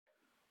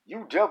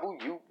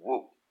UW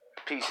Woo.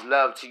 Peace and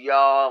love to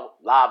y'all.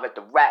 Live at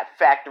the Rap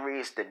Factory.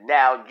 It's the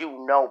Now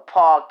You Know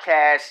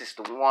podcast. It's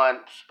the one,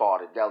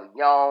 Sparta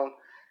DeLeon.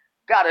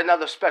 Got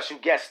another special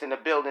guest in the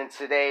building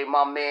today,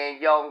 my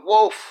man Young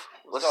Wolf.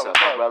 What's up,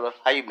 my brother?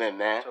 How you been,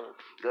 man?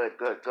 Good,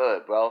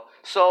 bro.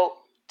 So,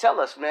 tell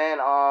us, man,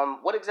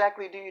 what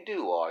exactly do you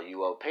do? Are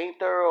you a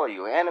painter, or are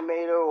you an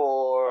animator,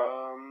 or...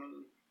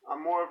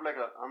 I'm more of like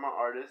I'm an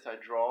artist. I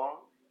draw.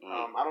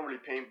 I don't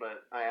really paint,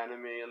 but I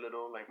animate a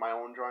little, like my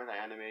own drawings.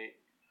 I animate.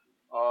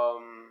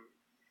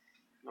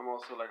 I'm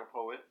also like a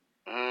poet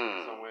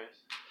in some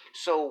ways.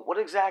 So, what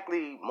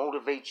exactly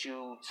motivates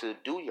you to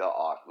do your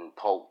art and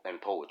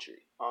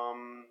poetry?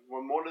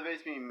 What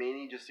motivates me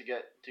mainly just to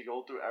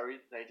go through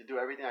to do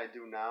everything I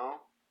do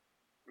now.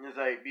 It's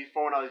like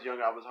before when I was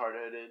younger, I was hard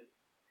headed,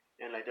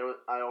 and like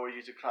I always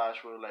used to clash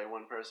with like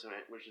one person,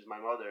 which is my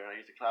mother, and I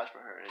used to clash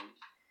with her, and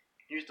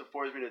she used to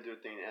force me to do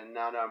things. And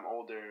now that I'm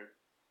older,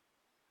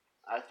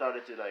 I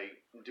started to like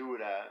do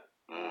that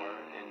more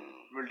and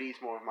release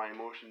more of my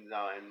emotions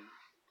out and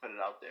put it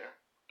out there.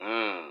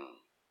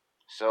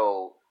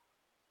 So,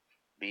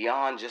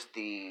 beyond just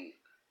the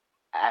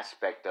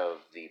aspect of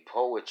the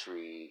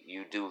poetry,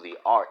 you do the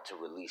art to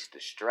release the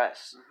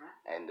stress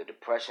and the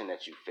depression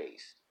that you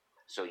face.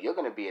 So you're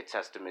going to be a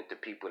testament to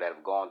people that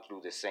have gone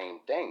through the same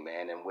thing,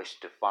 man, and wish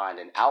to find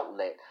an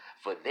outlet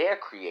for their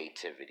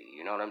creativity.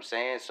 You know what I'm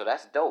saying? So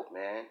that's dope,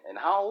 man. And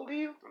how old are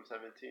you? I'm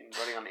 17,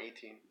 running on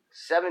 18.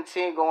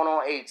 17 going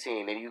on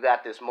 18, and you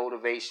got this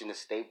motivation to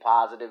stay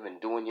positive and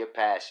doing your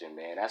passion,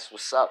 man. That's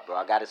what's up, bro.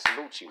 I got to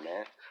salute you,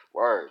 man.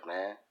 Word,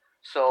 man.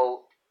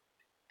 So,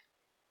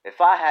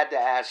 if I had to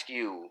ask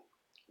you,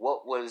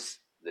 what was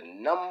the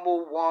number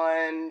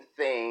one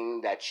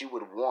thing that you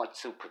would want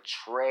to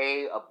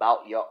portray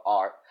about your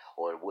art,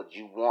 or would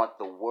you want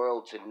the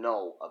world to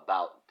know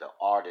about the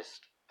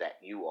artist that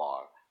you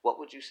are? What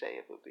would you say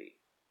it would be?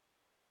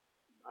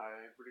 I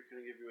really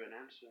couldn't give you an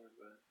answer,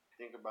 but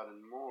think about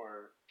it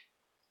more.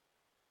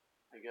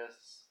 I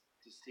guess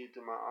to see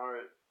through my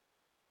art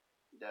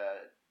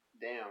that,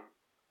 damn,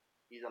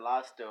 he's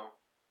alive still.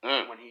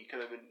 When he could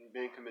have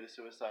been committed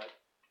suicide.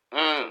 He's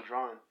still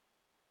drawing.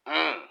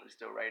 He's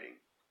still writing.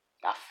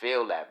 I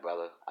feel that,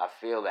 brother. I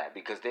feel that.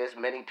 Because there's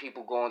many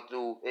people going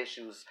through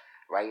issues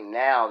right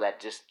now that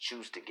just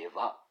choose to give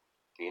up.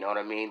 You know what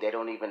I mean? They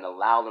don't even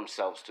allow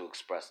themselves to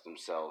express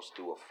themselves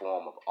through a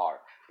form of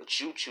art. But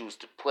you choose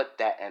to put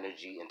that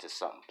energy into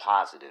something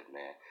positive,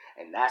 man.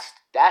 And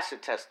that's a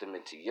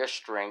testament to your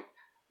strength,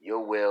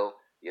 your will,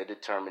 your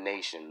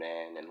determination,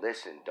 man. And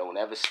listen, don't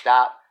ever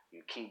stop.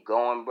 You keep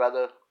going,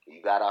 brother.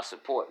 You got our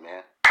support,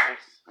 man.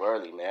 Thanks.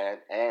 Worthy, man.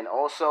 And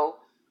also,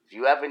 if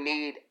you ever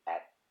need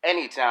at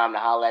any time to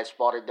holler at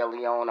Sparta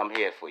DeLeon, I'm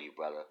here for you,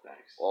 brother.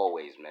 Thanks.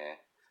 Always, man.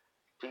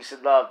 Peace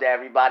and love to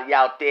everybody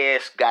out there.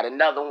 Got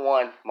another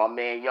one, my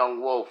man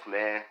Young Wolf,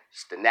 man.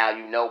 It's the Now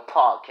You Know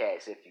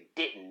podcast, if you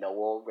didn't know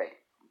already.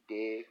 You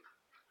dig?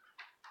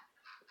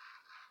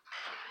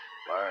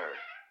 Word.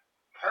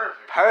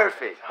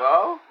 Perfect, bro.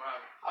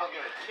 I was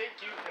going to kick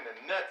you in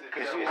the nuts.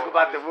 Because you was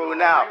about to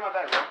ruin out.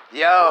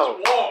 Yo.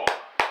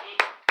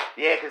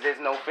 Yeah, because there's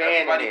no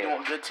fan in Everybody here.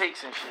 doing good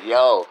takes and shit.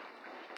 Yo.